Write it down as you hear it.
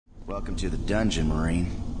Welcome to the dungeon, Marine.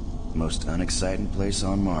 Most unexciting place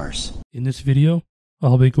on Mars. In this video,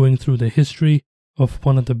 I'll be going through the history of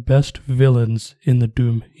one of the best villains in the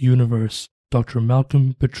Doom universe, Dr.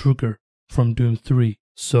 Malcolm Betruger from Doom 3.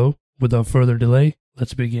 So, without further delay,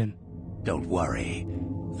 let's begin. Don't worry,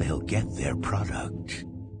 they'll get their product.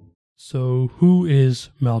 So, who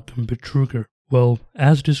is Malcolm Betruger? Well,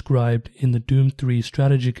 as described in the Doom 3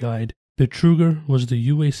 strategy guide, Betruger was the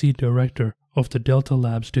UAC director of the Delta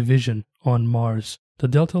Labs division on Mars. The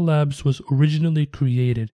Delta Labs was originally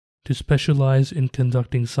created to specialize in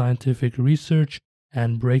conducting scientific research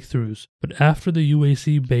and breakthroughs, but after the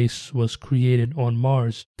UAC base was created on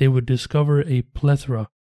Mars, they would discover a plethora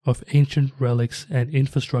of ancient relics and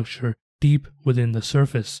infrastructure deep within the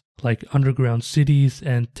surface, like underground cities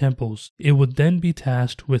and temples. It would then be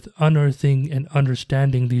tasked with unearthing and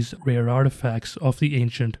understanding these rare artifacts of the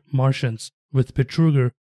ancient Martians, with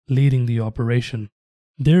Betruger leading the operation.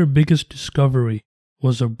 Their biggest discovery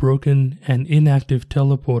was a broken and inactive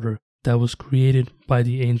teleporter that was created by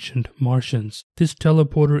the ancient Martians. This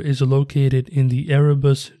teleporter is located in the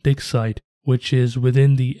Erebus dig site, which is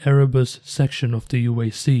within the Erebus section of the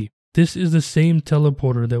UAC. This is the same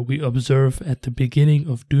teleporter that we observe at the beginning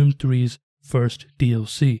of Doom 3's first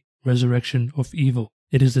DLC, Resurrection of Evil.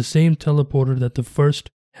 It is the same teleporter that the first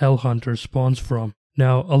Hellhunter spawns from.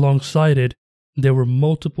 Now, alongside it, there were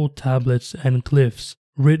multiple tablets and glyphs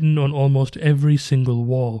written on almost every single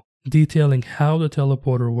wall, detailing how the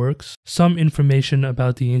teleporter works, some information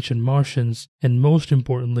about the ancient Martians, and most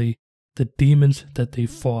importantly, the demons that they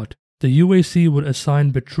fought. The UAC would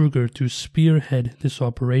assign Betruger to spearhead this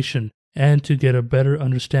operation and to get a better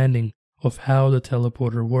understanding of how the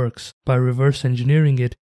teleporter works by reverse engineering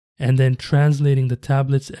it and then translating the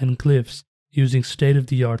tablets and glyphs using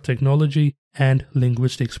state-of-the-art technology and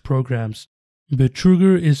linguistics programs.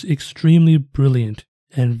 Betruger is extremely brilliant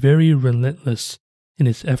and very relentless in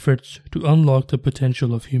its efforts to unlock the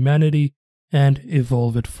potential of humanity and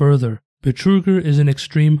evolve it further. Betruger is an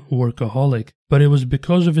extreme workaholic, but it was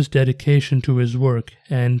because of his dedication to his work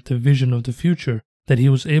and the vision of the future that he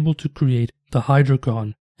was able to create the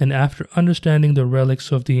Hydrocon, and after understanding the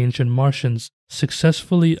relics of the ancient Martians,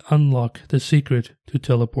 successfully unlock the secret to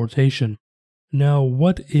teleportation. Now,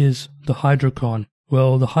 what is the Hydrocon?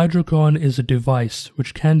 Well, the Hydrocon is a device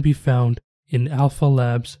which can be found in Alpha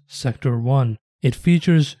Labs Sector 1. It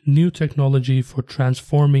features new technology for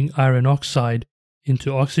transforming iron oxide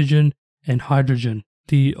into oxygen and hydrogen.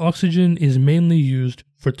 The oxygen is mainly used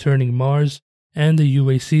for turning Mars and the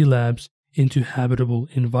UAC labs into habitable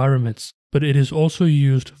environments, but it is also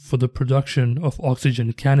used for the production of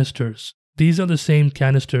oxygen canisters. These are the same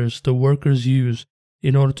canisters the workers use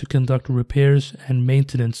in order to conduct repairs and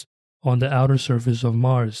maintenance on the outer surface of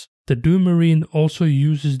Mars. The Doom Marine also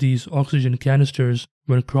uses these oxygen canisters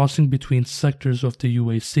when crossing between sectors of the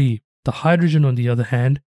UAC. The hydrogen, on the other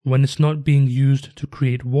hand, when it's not being used to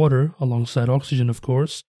create water, alongside oxygen of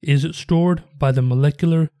course, is stored by the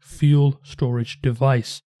Molecular Fuel Storage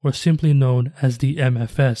Device, or simply known as the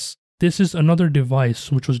MFS. This is another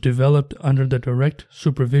device which was developed under the direct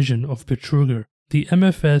supervision of Betruger. The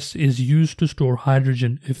MFS is used to store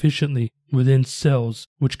hydrogen efficiently within cells,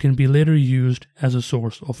 which can be later used as a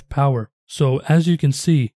source of power. So, as you can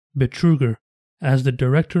see, Betruger, as the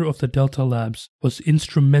director of the Delta Labs, was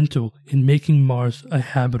instrumental in making Mars a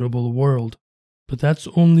habitable world. But that's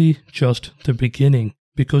only just the beginning,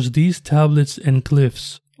 because these tablets and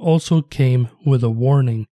glyphs also came with a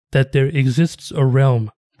warning that there exists a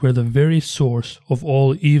realm where the very source of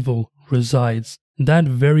all evil resides. That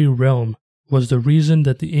very realm was the reason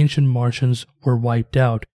that the ancient Martians were wiped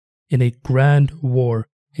out in a grand war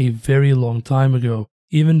a very long time ago,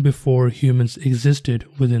 even before humans existed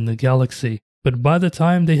within the galaxy. But by the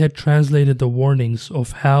time they had translated the warnings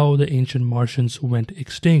of how the ancient Martians went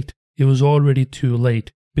extinct, it was already too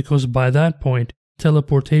late, because by that point,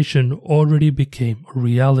 teleportation already became a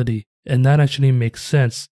reality. And that actually makes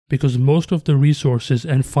sense, because most of the resources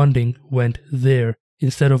and funding went there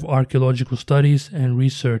instead of archaeological studies and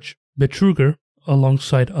research. Betruger,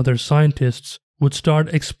 alongside other scientists, would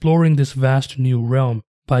start exploring this vast new realm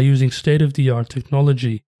by using state-of-the-art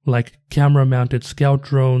technology like camera-mounted scout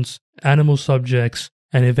drones, animal subjects,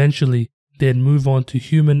 and eventually they'd move on to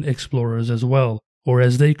human explorers as well, or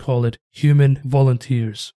as they call it, human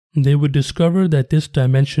volunteers. They would discover that this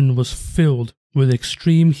dimension was filled with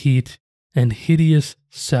extreme heat and hideous,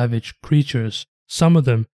 savage creatures, some of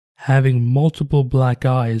them having multiple black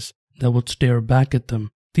eyes that would stare back at them.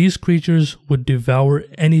 These creatures would devour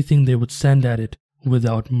anything they would send at it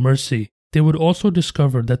without mercy. They would also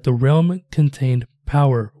discover that the realm contained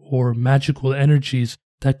power or magical energies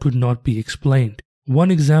that could not be explained. One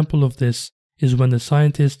example of this is when the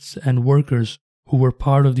scientists and workers who were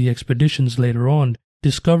part of the expeditions later on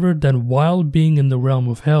discovered that while being in the realm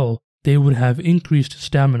of hell, they would have increased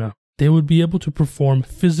stamina. They would be able to perform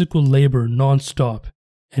physical labor non-stop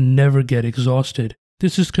and never get exhausted.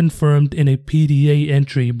 This is confirmed in a PDA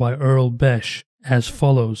entry by Earl Besh as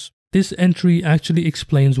follows. This entry actually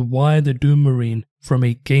explains why the Doom Marine, from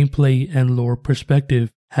a gameplay and lore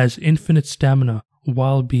perspective, has infinite stamina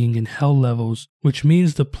while being in hell levels, which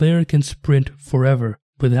means the player can sprint forever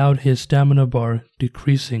without his stamina bar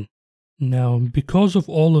decreasing. Now, because of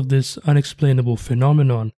all of this unexplainable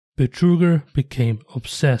phenomenon, Betruger became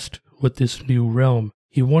obsessed with this new realm.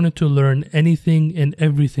 He wanted to learn anything and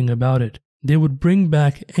everything about it. They would bring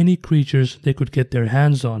back any creatures they could get their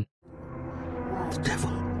hands on. The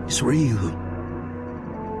devil is real.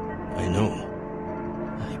 I know.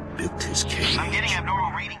 I built his cage. I'm getting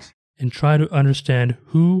abnormal readings. And try to understand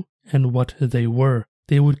who and what they were.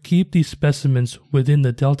 They would keep these specimens within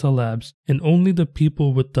the Delta Labs, and only the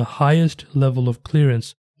people with the highest level of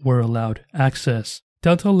clearance were allowed access.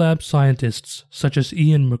 Delta Lab scientists such as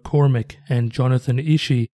Ian McCormick and Jonathan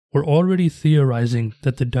Ishii were already theorizing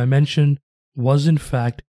that the dimension was in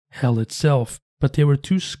fact hell itself, but they were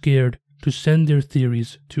too scared to send their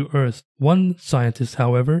theories to Earth. One scientist,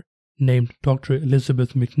 however, named Dr.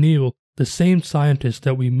 Elizabeth McNeil, the same scientist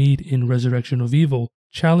that we meet in Resurrection of Evil,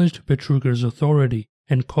 challenged Betruger's authority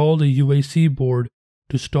and called a UAC board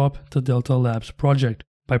to stop the Delta Labs project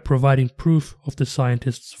by providing proof of the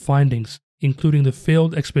scientist's findings, including the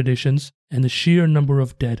failed expeditions and the sheer number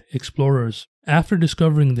of dead explorers. After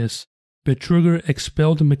discovering this, Betruger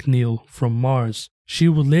expelled McNeil from Mars. She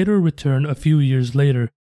would later return a few years later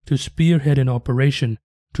to spearhead an operation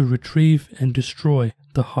to retrieve and destroy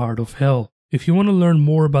the Heart of Hell. If you want to learn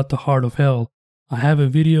more about the Heart of Hell, I have a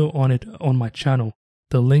video on it on my channel.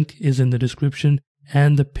 The link is in the description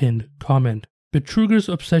and the pinned comment. Betruger's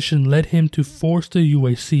obsession led him to force the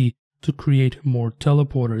UAC to create more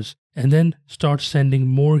teleporters and then start sending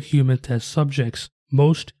more human test subjects.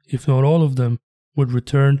 Most, if not all of them, would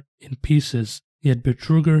return in pieces, yet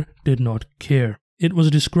Betruger did not care. It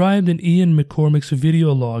was described in Ian McCormick's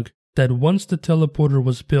video log that once the teleporter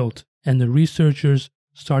was built and the researchers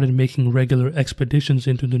started making regular expeditions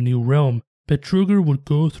into the new realm, Betruger would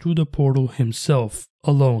go through the portal himself,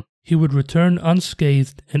 alone. He would return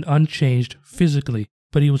unscathed and unchanged physically,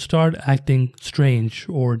 but he would start acting strange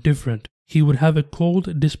or different. He would have a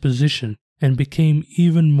cold disposition and became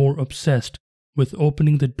even more obsessed with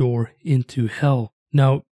opening the door into hell.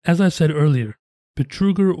 Now, as I said earlier,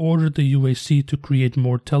 Betruger ordered the UAC to create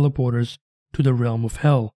more teleporters to the realm of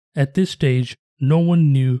hell. At this stage, no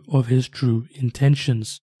one knew of his true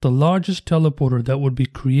intentions. The largest teleporter that would be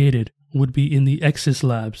created would be in the Exis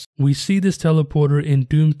Labs. We see this teleporter in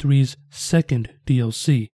Doom 3's second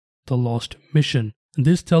DLC, The Lost Mission.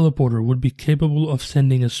 This teleporter would be capable of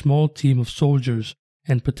sending a small team of soldiers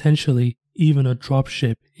and potentially even a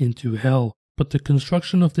dropship into hell. But the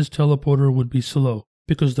construction of this teleporter would be slow,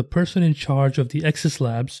 because the person in charge of the Exis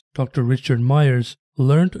Labs, Dr. Richard Myers,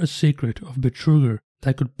 learned a secret of Betruger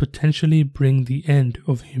that could potentially bring the end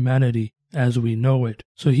of humanity as we know it.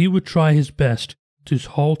 So he would try his best to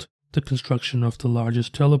halt the construction of the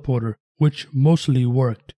largest teleporter, which mostly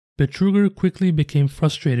worked. Betruger quickly became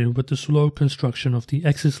frustrated with the slow construction of the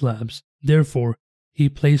Exis Labs. Therefore, he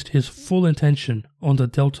placed his full attention on the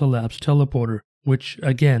Delta Labs teleporter, which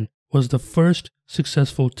again was the first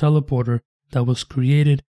successful teleporter that was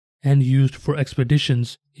created and used for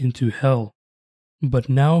expeditions into hell. But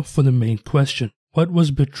now for the main question. What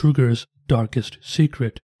was Betruger's darkest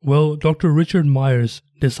secret? Well, Dr. Richard Myers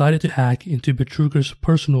decided to hack into Betruger's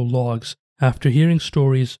personal logs after hearing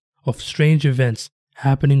stories of strange events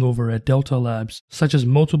happening over at Delta Labs, such as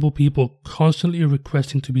multiple people constantly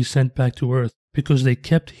requesting to be sent back to Earth because they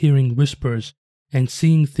kept hearing whispers and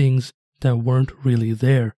seeing things that weren't really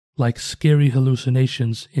there, like scary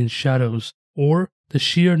hallucinations in shadows, or the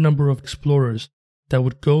sheer number of explorers that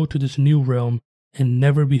would go to this new realm and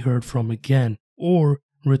never be heard from again, or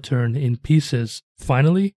return in pieces.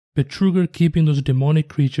 Finally, Betruger keeping those demonic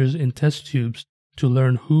creatures in test tubes to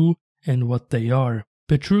learn who and what they are.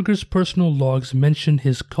 Betruger's personal logs mention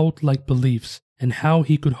his cult-like beliefs and how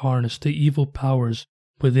he could harness the evil powers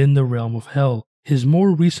within the realm of hell. His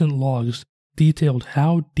more recent logs detailed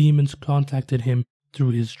how demons contacted him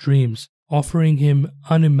through his dreams, offering him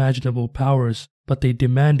unimaginable powers, but they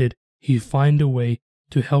demanded he find a way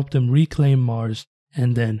to help them reclaim Mars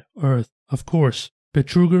and then Earth. Of course,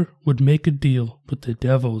 Betruger would make a deal with the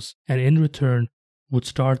devils, and in return would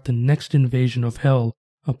start the next invasion of hell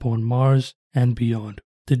upon Mars and beyond.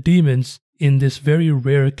 The demons, in this very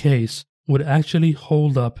rare case, would actually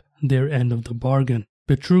hold up their end of the bargain.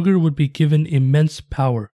 Betruger would be given immense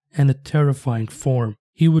power and a terrifying form.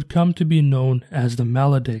 He would come to be known as the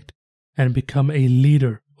Maledict and become a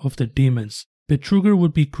leader of the demons. Betruger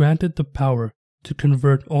would be granted the power to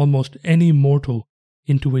convert almost any mortal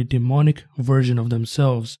into a demonic version of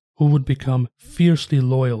themselves who would become fiercely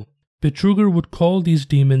loyal. Betruger would call these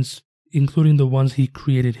demons, including the ones he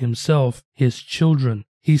created himself, his children.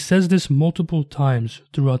 He says this multiple times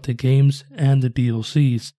throughout the games and the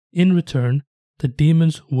DLCs. In return, the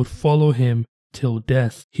demons would follow him till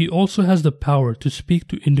death. He also has the power to speak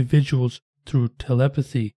to individuals through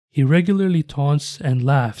telepathy. He regularly taunts and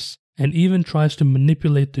laughs, and even tries to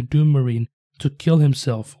manipulate the Doom Marine to kill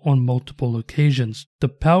himself on multiple occasions. The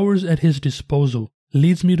powers at his disposal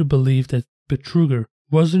leads me to believe that Betruger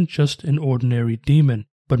wasn't just an ordinary demon,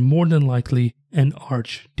 but more than likely an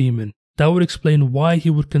archdemon. That would explain why he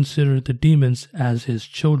would consider the demons as his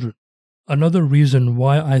children. Another reason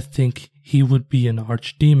why I think he would be an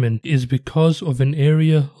archdemon is because of an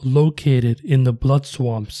area located in the blood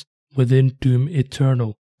swamps within Doom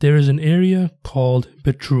Eternal. There is an area called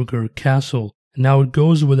Betruger Castle. Now it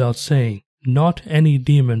goes without saying, not any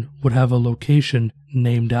demon would have a location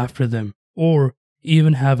named after them, or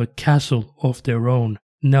even have a castle of their own.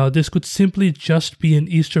 Now this could simply just be an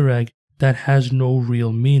Easter egg that has no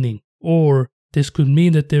real meaning, or this could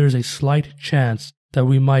mean that there is a slight chance that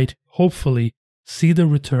we might, hopefully, see the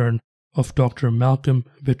return of Dr. Malcolm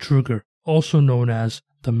Betruger, also known as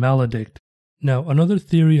the Maledict. Now another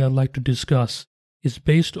theory I'd like to discuss is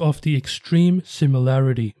based off the extreme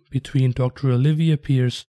similarity between Dr. Olivia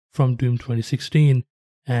Pierce from Doom 2016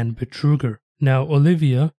 and Betruger. Now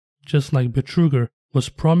Olivia, just like Betruger, was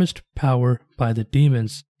promised power by the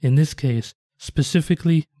demons, in this case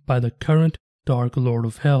specifically by the current Dark Lord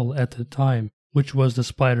of Hell at the time, which was the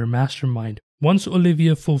Spider Mastermind. Once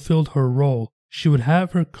Olivia fulfilled her role, she would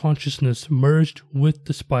have her consciousness merged with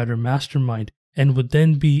the Spider Mastermind and would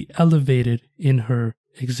then be elevated in her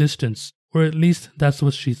existence, or at least that's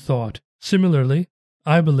what she thought. Similarly,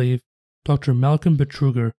 I believe Dr. Malcolm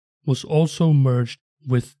Betruger was also merged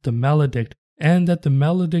with the Maledict, and that the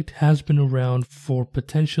Maledict has been around for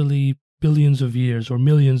potentially billions of years or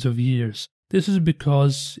millions of years. This is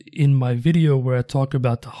because in my video where I talk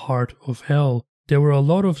about the Heart of Hell, there were a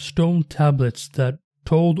lot of stone tablets that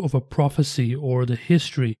told of a prophecy or the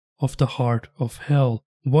history of the Heart of Hell,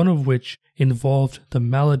 one of which involved the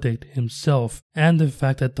Maledict himself and the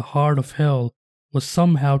fact that the Heart of Hell was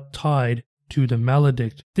somehow tied to the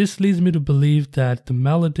Maledict. This leads me to believe that the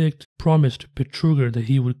Maledict promised Betruger that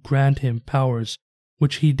he would grant him powers,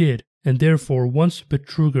 which he did, and therefore once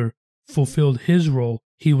Betruger fulfilled his role,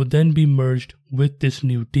 he would then be merged with this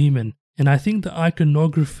new demon. And I think the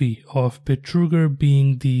iconography of Betruger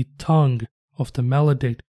being the tongue of the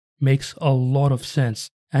Maledict makes a lot of sense,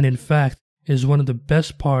 and in fact is one of the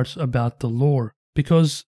best parts about the lore,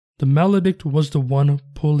 because the Maledict was the one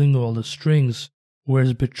pulling all the strings,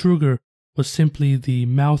 whereas Betruger was simply the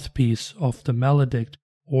mouthpiece of the Maledict,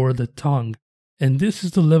 or the tongue. And this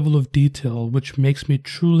is the level of detail which makes me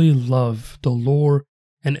truly love the lore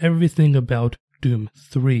and everything about Doom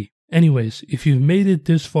 3. Anyways, if you've made it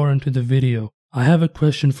this far into the video, I have a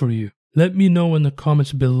question for you. Let me know in the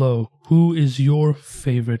comments below who is your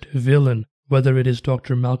favorite villain, whether it is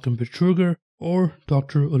Dr. Malcolm Betruger or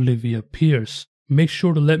Dr. Olivia Pierce. Make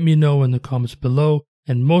sure to let me know in the comments below,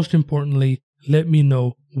 and most importantly, let me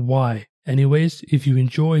know why. Anyways, if you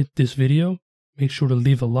enjoyed this video, make sure to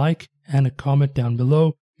leave a like and a comment down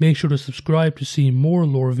below. Make sure to subscribe to see more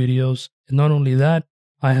lore videos, and not only that,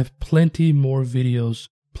 I have plenty more videos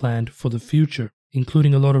planned for the future,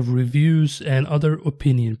 including a lot of reviews and other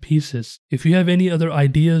opinion pieces. If you have any other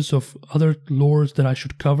ideas of other lores that I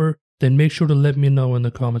should cover, then make sure to let me know in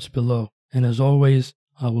the comments below. And as always,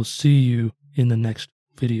 I will see you in the next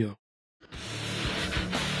video.